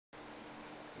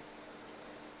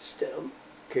Still,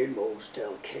 Kool Mo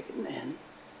still kicking in.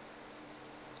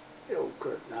 You know,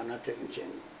 Kurt, no, I'm not drinking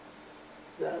gin.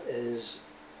 That is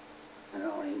an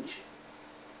orange,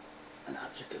 and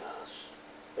that's a glass,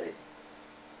 right?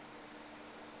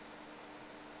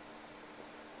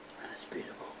 And it's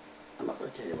beautiful. I'm not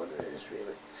going to tell you what it is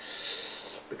really,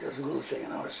 because I'm going to sing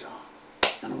another song,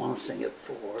 and I want to sing it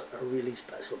for a really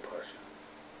special person.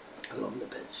 I love him to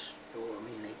bits. You know what I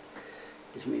mean? Like,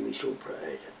 he's made me so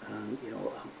proud, and you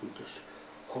know, I'm just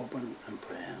hoping and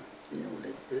praying, you know,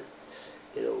 that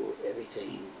you know,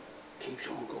 everything keeps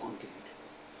on going good.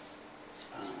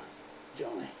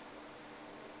 Johnny,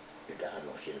 your dad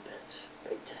loves you to bits,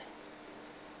 big time.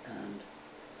 And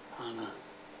Hannah,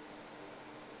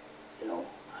 you know,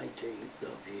 I do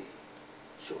love you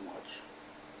so much.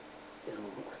 You know,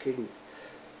 I couldn't,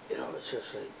 you know, it's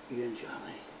just like you and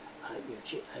Johnny. I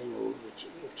know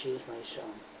you've changed my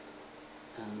son,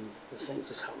 and the things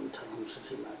that's happened to him since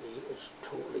he met me is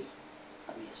totally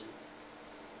amazing.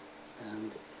 And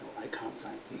you know, I can't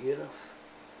thank you enough,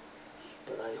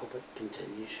 but I hope it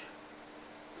continues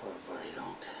for a very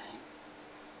long time.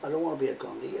 I don't want to be a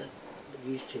gun to you, but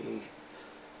used to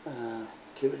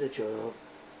keep it a job.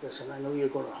 Listen, I know you're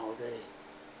going on holiday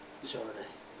on Saturday.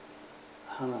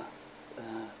 Hannah,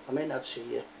 I may not see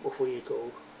you before you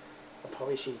go. I'll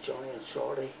probably see Johnny on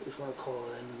Saturday. He's going to call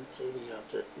in and see me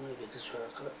after when he gets his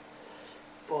haircut.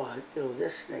 But you know,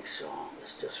 this next song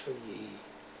is just for you,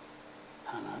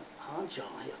 Hannah, and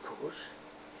Johnny, of course.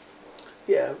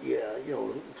 Yeah, you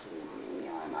know,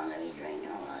 I'm not any drink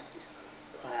and all that.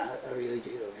 I really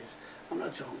do love you. I'm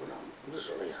not jumping on. I'm just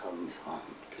really having fun.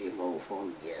 Keep more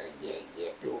fun. Yeah.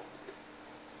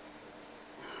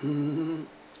 No.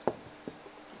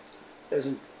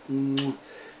 Listen,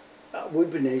 it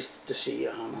would be nice to see you,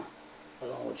 Hannah,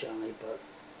 along with Johnny, but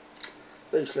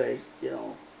looks like, you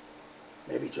know,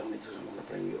 maybe Johnny doesn't want to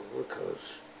bring you over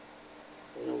because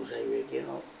he knows Eric, you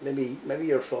know. Maybe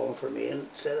you're falling for me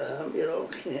instead of him, you know.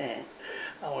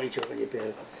 I'm only joking you,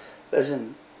 babe.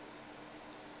 Listen,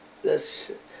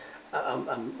 this,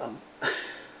 I'm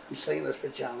saying this for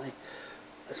Johnny.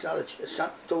 It's not,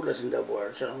 don't listen to the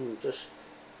words, just,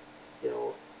 you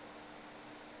know,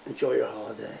 enjoy your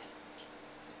holiday.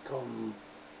 Come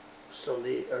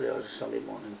Sunday, early hours of Sunday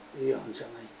morning, you and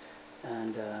Johnny.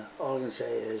 And all I can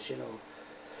say is, you know,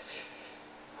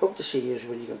 hope to see you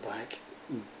when you get back.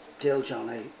 And tell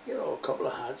Johnny, you know, a couple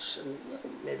of hats and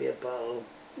maybe a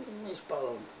nice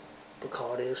bottle of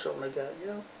Bacardi or something like that, you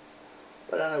know.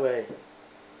 But anyway,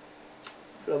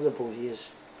 love the both of you.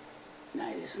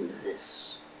 Now listen to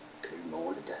this. Kool Mo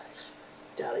on the decks.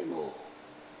 Daddy Mo,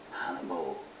 Hannah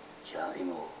Mo, Johnny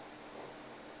Mo,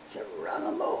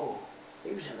 Geronimo.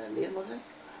 He was an Indian, wasn't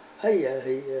he? Hey.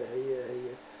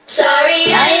 Sorry,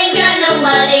 I ain't got no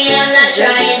money. I'm not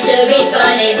trying to be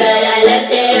funny, but I left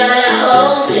it all at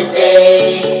home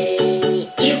today.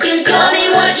 You can call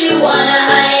me what you wanna.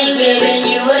 I ain't giving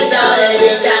you $1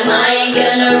 this time. I ain't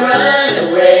gonna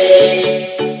run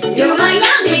away. You might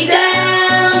knock me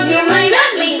down,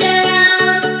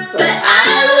 but I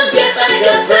will get back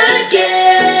up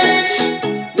again.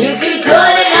 You can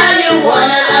call it how you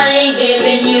wanna. I ain't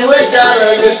giving you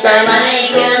 $1 this time. I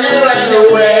ain't gonna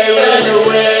run away.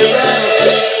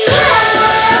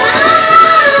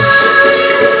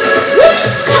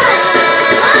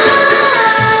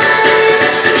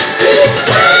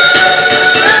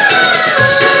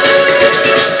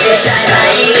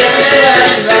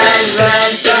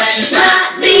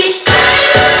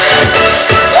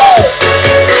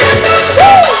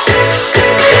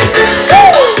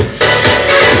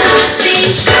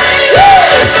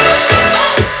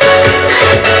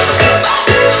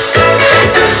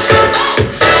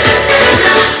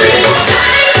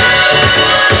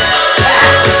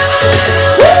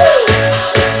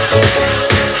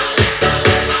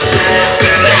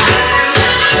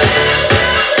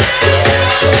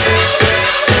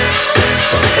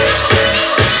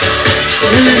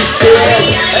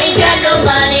 I ain't got no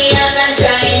money, I'm not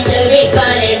trying to be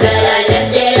funny, but I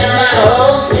left it all at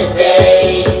home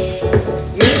today.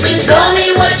 You can call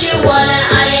me what you wanna,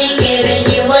 I ain't giving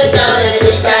you $1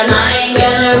 this time. I ain't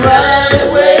gonna run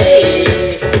away.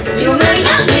 You might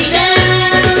knock me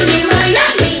down,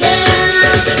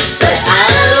 but I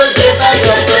will get back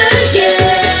up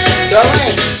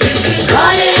again. You can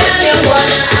call it how you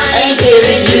wanna, I ain't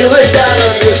giving you $1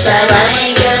 this time. I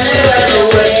ain't gonna run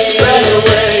away.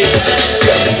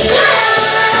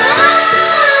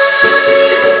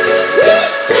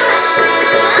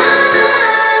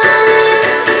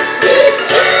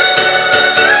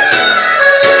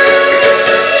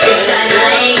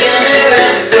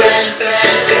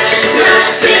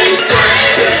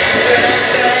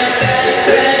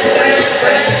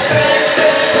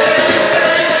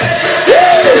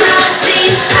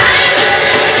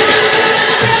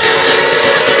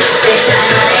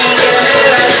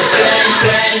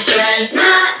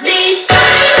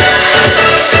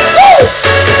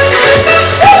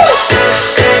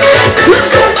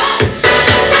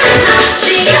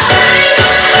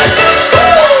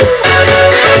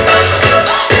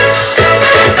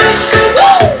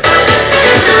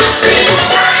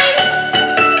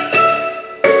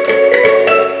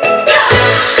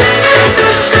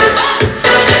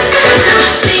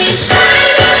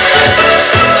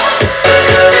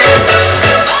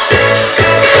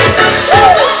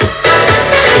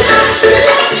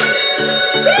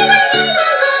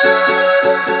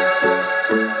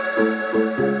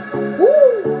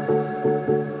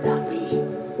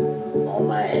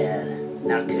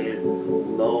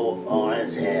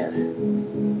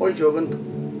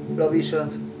 Love you,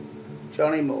 son.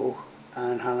 Johnny Mo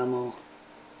and Hannah Mo.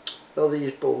 Love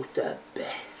you both the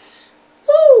best.